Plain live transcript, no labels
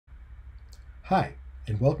Hi,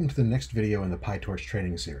 and welcome to the next video in the PyTorch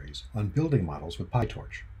training series on building models with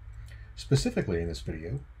PyTorch. Specifically in this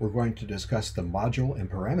video, we're going to discuss the module and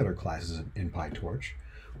parameter classes in PyTorch,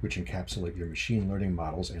 which encapsulate your machine learning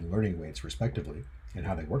models and learning weights respectively, and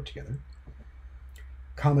how they work together.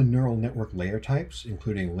 Common neural network layer types,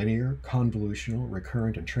 including linear, convolutional,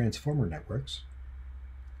 recurrent, and transformer networks.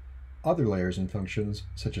 Other layers and functions,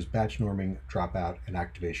 such as batch norming, dropout, and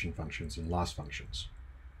activation functions and loss functions.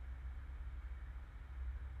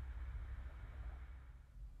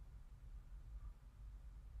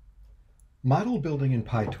 Model building in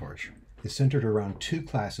PyTorch is centered around two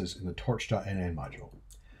classes in the torch.nn module,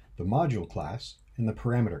 the module class and the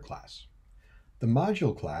parameter class. The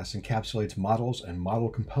module class encapsulates models and model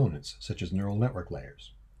components such as neural network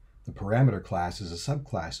layers. The parameter class is a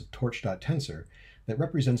subclass of torch.tensor that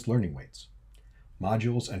represents learning weights.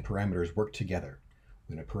 Modules and parameters work together.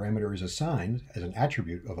 When a parameter is assigned as an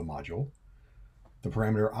attribute of a module, the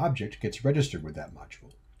parameter object gets registered with that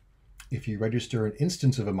module. If you register an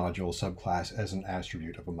instance of a module subclass as an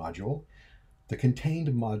attribute of a module, the contained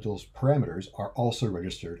module's parameters are also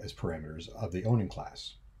registered as parameters of the owning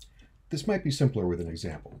class. This might be simpler with an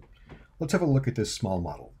example. Let's have a look at this small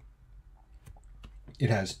model. It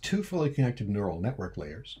has two fully connected neural network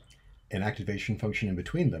layers, an activation function in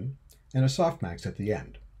between them, and a softmax at the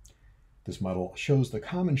end. This model shows the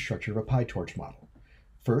common structure of a PyTorch model.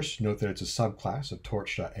 First, note that it's a subclass of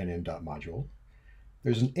torch.nn.module.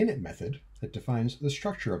 There's an init method that defines the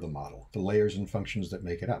structure of the model, the layers and functions that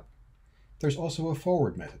make it up. There's also a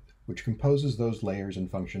forward method, which composes those layers and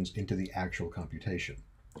functions into the actual computation.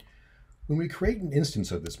 When we create an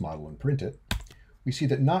instance of this model and print it, we see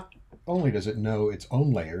that not only does it know its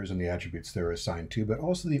own layers and the attributes they're assigned to, but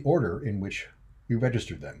also the order in which we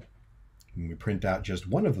registered them. When we print out just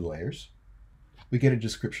one of the layers, we get a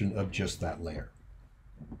description of just that layer.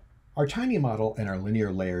 Our tiny model and our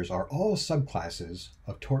linear layers are all subclasses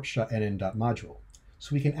of torch.nn.module,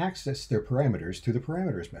 so we can access their parameters through the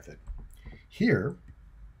parameters method. Here,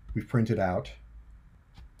 we've printed out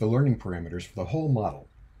the learning parameters for the whole model,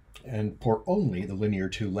 and for only the linear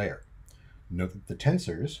 2 layer. Note that the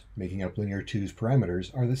tensors, making up linear 2's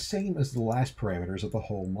parameters, are the same as the last parameters of the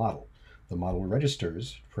whole model. The model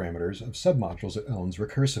registers parameters of submodules it owns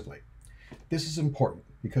recursively. This is important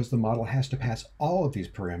because the model has to pass all of these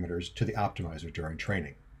parameters to the optimizer during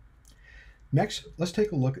training. Next, let's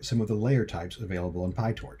take a look at some of the layer types available in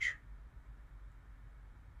PyTorch.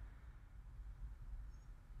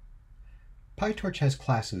 PyTorch has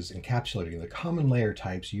classes encapsulating the common layer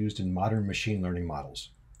types used in modern machine learning models.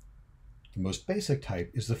 The most basic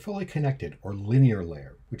type is the fully connected or linear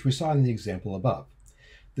layer, which we saw in the example above.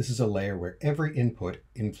 This is a layer where every input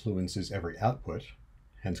influences every output,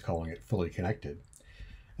 hence calling it fully connected,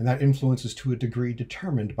 and that influence is to a degree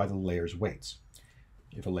determined by the layer's weights.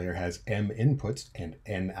 If a layer has m inputs and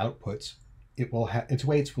n outputs, its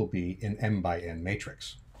weights will be an m by n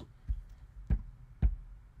matrix.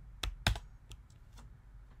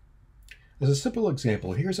 As a simple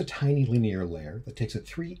example, here's a tiny linear layer that takes a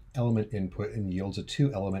 3-element input and yields a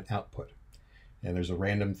 2-element output. And there's a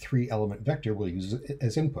random 3-element vector we'll use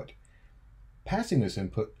as input. Passing this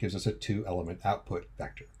input gives us a 2-element output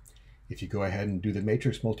vector. If you go ahead and do the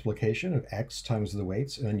matrix multiplication of x times the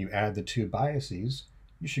weights, and then you add the 2 biases,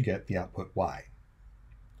 you should get the output y.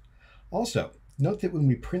 Also, note that when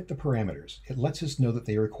we print the parameters, it lets us know that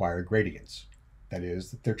they require gradients. That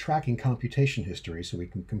is, that they're tracking computation history so we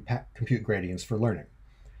can compute gradients for learning.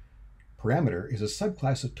 Parameter is a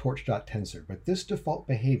subclass of torch.tensor, but this default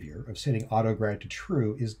behavior of setting autograd to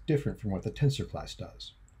true is different from what the tensor class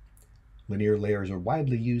does. Linear layers are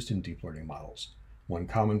widely used in deep learning models. One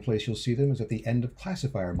common place you'll see them is at the end of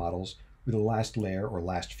classifier models, where the last layer or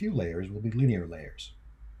last few layers will be linear layers.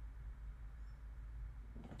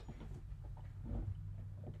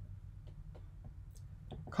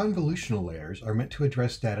 Convolutional layers are meant to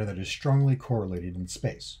address data that is strongly correlated in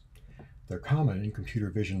space. They're common in computer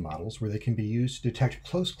vision models where they can be used to detect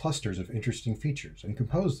close clusters of interesting features and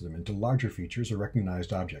compose them into larger features or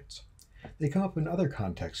recognized objects. They come up in other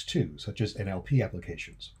contexts too, such as NLP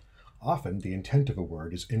applications. Often, the intent of a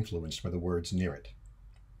word is influenced by the words near it.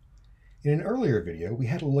 In an earlier video, we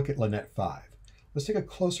had a look at Linnet 5. Let's take a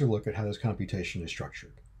closer look at how this computation is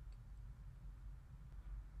structured.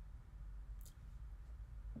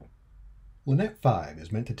 Linnet 5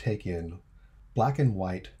 is meant to take in black and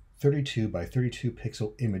white 32 by 32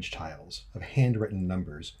 pixel image tiles of handwritten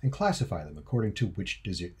numbers and classify them according to which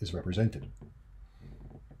digit is represented.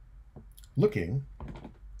 Looking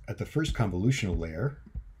at the first convolutional layer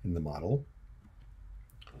in the model,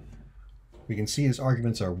 we can see its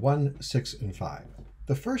arguments are 1, 6, and 5.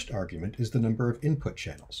 The first argument is the number of input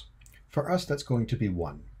channels. For us, that's going to be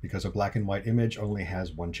 1, because a black and white image only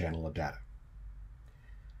has one channel of data.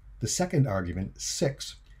 The second argument,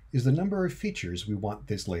 6, is the number of features we want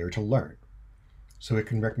this layer to learn. So it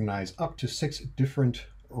can recognize up to 6 different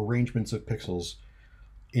arrangements of pixels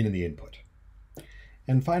in the input.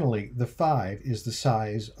 And finally, the 5 is the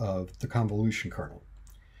size of the convolution kernel.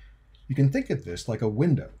 You can think of this like a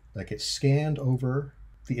window that gets scanned over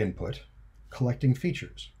the input, collecting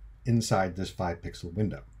features inside this 5-pixel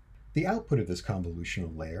window. The output of this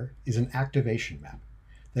convolutional layer is an activation map.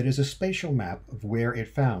 That is a spatial map of where it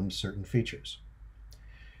found certain features.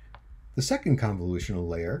 The second convolutional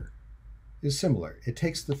layer is similar. It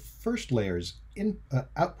takes the first layer's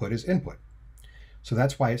output as input. So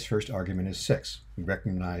that's why its first argument is 6. We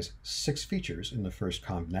recognize 6 features in the first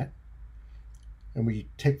convnet, and we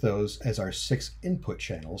take those as our 6 input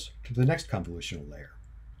channels to the next convolutional layer.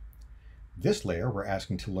 This layer, we're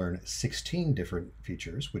asking to learn 16 different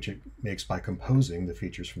features, which it makes by composing the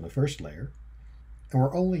features from the first layer, and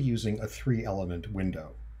we're only using a 3-element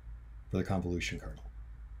window for the convolution kernel.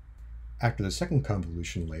 After the second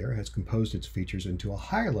convolution layer has composed its features into a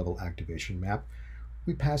higher level activation map,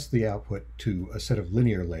 we pass the output to a set of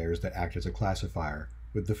linear layers that act as a classifier,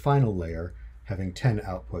 with the final layer having 10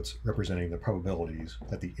 outputs representing the probabilities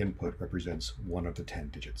that the input represents one of the 10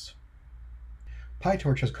 digits.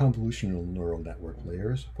 PyTorch has convolutional neural network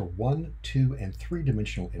layers for 1, 2, and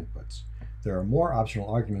 3-dimensional inputs. There are more optional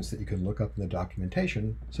arguments that you can look up in the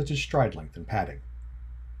documentation, such as stride length and padding.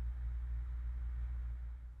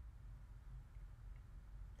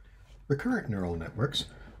 Recurrent neural networks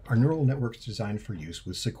are neural networks designed for use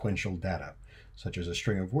with sequential data, such as a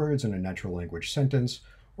string of words in a natural language sentence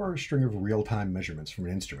or a string of real-time measurements from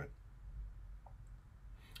an instrument.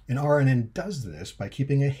 An RNN does this by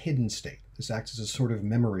keeping a hidden state. This acts as a sort of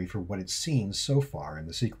memory for what it's seen so far in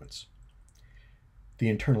the sequence. The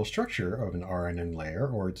internal structure of an RNN layer,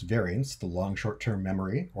 or its variants, the long short-term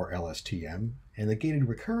memory, or LSTM, and the gated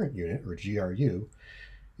recurrent unit, or GRU,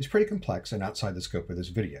 is pretty complex and outside the scope of this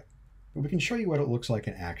video. But we can show you what it looks like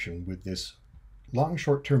in action with this long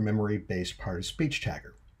short-term memory-based part-of-speech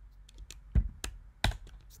tagger.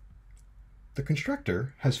 The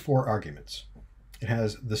constructor has 4 arguments. It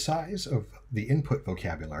has the size of the input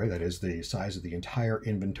vocabulary, that is, the size of the entire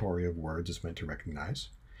inventory of words it's meant to recognize.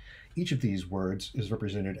 Each of these words is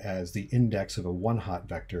represented as the index of a 1-hot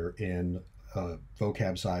vector in a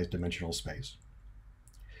vocab-sized dimensional space.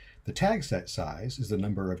 The tag set size is the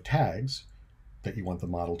number of tags that you want the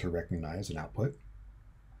model to recognize and output.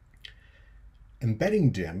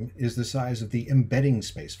 Embedding dim is the size of the embedding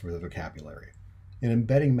space for the vocabulary. And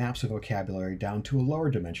embedding maps a vocabulary down to a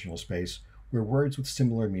lower dimensional space where words with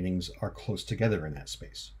similar meanings are close together in that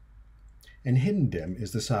space. And hidden dim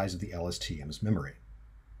is the size of the LSTM's memory.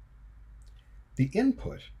 The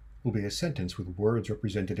input will be a sentence with words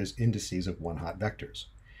represented as indices of 1-hot vectors.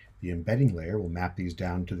 The embedding layer will map these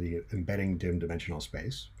down to the embedding dim dimensional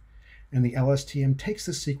space, and the LSTM takes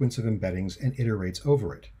the sequence of embeddings and iterates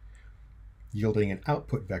over it, yielding an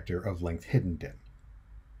output vector of length hidden dim.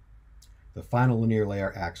 The final linear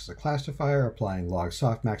layer acts as a classifier, applying log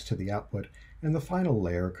softmax to the output, and the final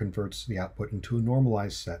layer converts the output into a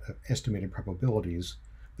normalized set of estimated probabilities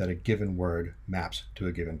that a given word maps to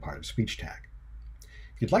a given part of speech tag.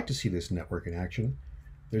 If you'd like to see this network in action,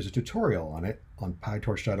 there's a tutorial on it on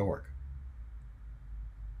pytorch.org.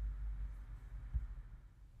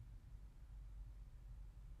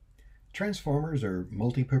 Transformers are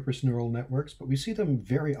multi-purpose neural networks, but we see them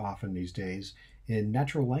very often these days in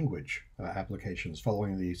natural language applications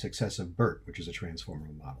following the success of BERT, which is a transformer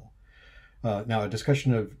model. Now, a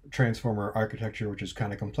discussion of transformer architecture, which is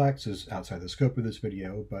kind of complex, is outside the scope of this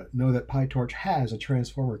video, but know that PyTorch has a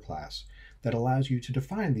transformer class that allows you to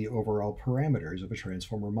define the overall parameters of a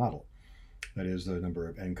transformer model. That is the number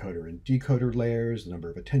of encoder and decoder layers, the number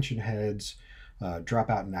of attention heads,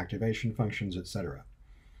 dropout and activation functions, etc.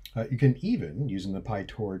 You can even, using the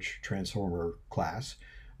PyTorch transformer class,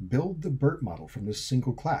 build the BERT model from this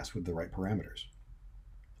single class with the right parameters.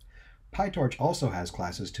 PyTorch also has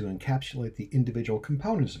classes to encapsulate the individual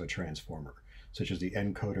components of a transformer, such as the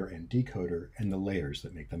encoder and decoder and the layers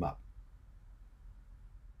that make them up.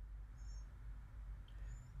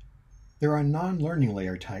 There are non-learning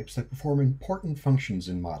layer types that perform important functions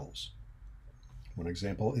in models. One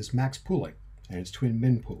example is max pooling and its twin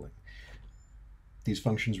min pooling. These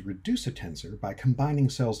functions reduce a tensor by combining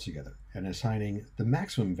cells together and assigning the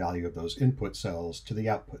maximum value of those input cells to the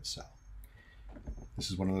output cell.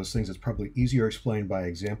 This is one of those things that's probably easier explained by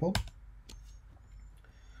example.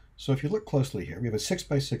 So if you look closely here, we have a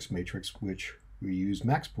 6x6 matrix which we use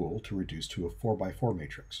maxpool to reduce to a 4x4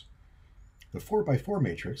 matrix. The 4x4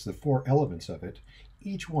 matrix, the 4 elements of it,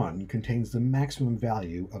 each one contains the maximum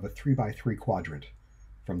value of a 3x3 quadrant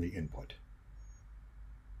from the input.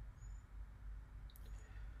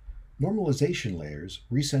 Normalization layers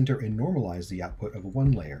recenter and normalize the output of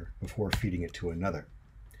one layer before feeding it to another.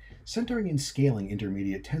 Centering and scaling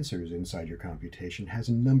intermediate tensors inside your computation has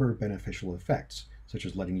a number of beneficial effects, such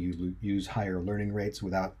as letting you use higher learning rates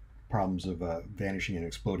without problems of vanishing and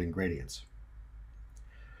exploding gradients.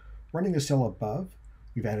 Running the cell above,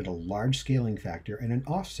 we've added a large scaling factor and an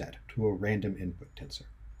offset to a random input tensor.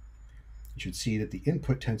 You should see that the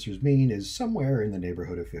input tensor's mean is somewhere in the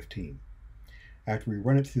neighborhood of 15. After we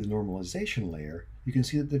run it through the normalization layer, you can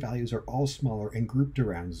see that the values are all smaller and grouped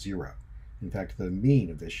around 0. In fact, the mean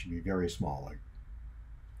of this should be very small.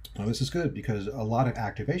 Now, this is good because a lot of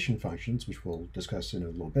activation functions, which we'll discuss in a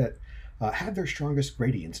little bit, have their strongest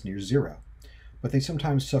gradients near 0, but they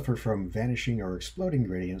sometimes suffer from vanishing or exploding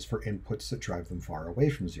gradients for inputs that drive them far away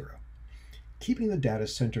from 0. Keeping the data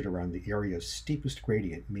centered around the area of steepest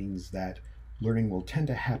gradient means that learning will tend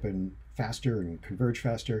to happen faster and converge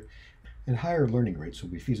faster, and higher learning rates will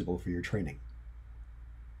be feasible for your training.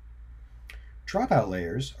 Dropout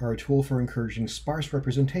layers are a tool for encouraging sparse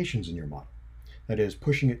representations in your model, that is,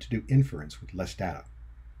 pushing it to do inference with less data.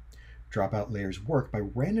 Dropout layers work by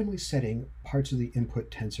randomly setting parts of the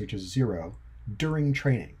input tensor to 0 during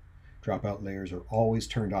training. Dropout layers are always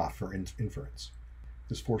turned off for inference.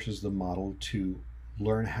 This forces the model to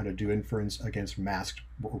learn how to do inference against masked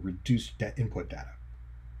or reduced input data.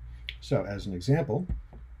 So, as an example,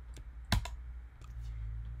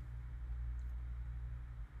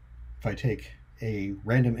 if I take a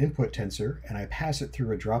random input tensor and I pass it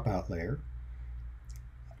through a dropout layer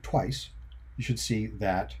twice, you should see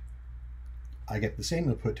that I get the same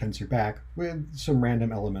input tensor back with some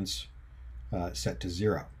random elements set to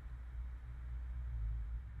 0.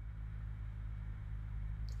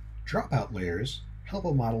 Dropout layers help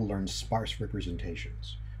a model learn sparse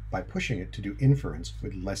representations by pushing it to do inference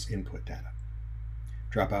with less input data.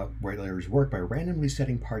 Dropout layers work by randomly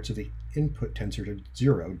setting parts of the input tensor to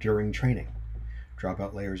 0 during training.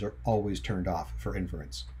 Dropout layers are always turned off for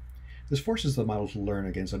inference. This forces the model to learn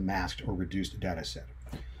against a masked or reduced data set.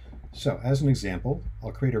 So, as an example,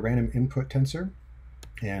 I'll create a random input tensor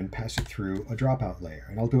and pass it through a dropout layer,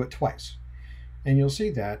 and I'll do it twice. And you'll see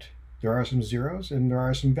that there are some zeros and there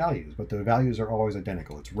are some values, but the values are always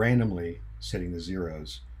identical. It's randomly setting the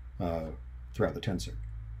zeros throughout the tensor.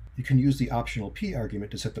 You can use the optional p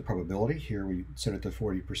argument to set the probability. Here we set it to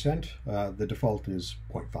 40%. The default is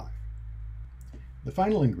 0.5. The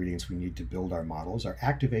final ingredients we need to build our models are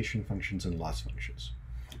activation functions and loss functions.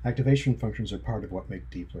 Activation functions are part of what make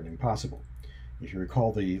deep learning possible. If you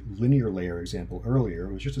recall the linear layer example earlier,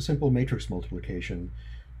 it was just a simple matrix multiplication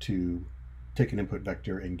to take an input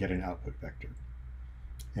vector and get an output vector.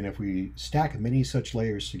 And if we stack many such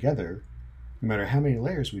layers together, no matter how many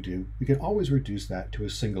layers we do, we can always reduce that to a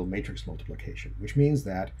single matrix multiplication, which means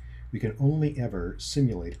that we can only ever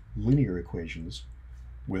simulate linear equations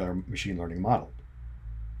with our machine learning model.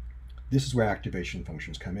 This is where activation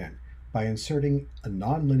functions come in. By inserting a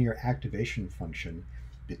nonlinear activation function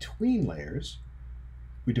between layers,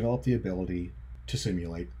 we develop the ability to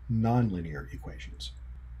simulate nonlinear equations.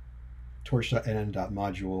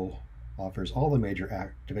 Torch.nn.module offers all the major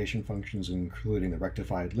activation functions, including the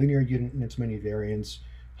rectified linear unit and its many variants,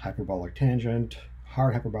 hyperbolic tangent,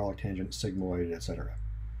 hard hyperbolic tangent, sigmoid, etc.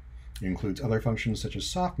 It includes other functions such as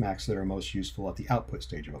softmax that are most useful at the output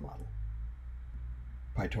stage of a model.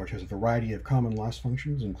 PyTorch has a variety of common loss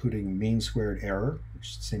functions, including mean squared error, which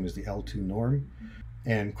is the same as the L2 norm,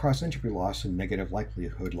 and cross-entropy loss and negative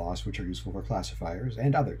likelihood loss, which are useful for classifiers,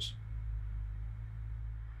 and others.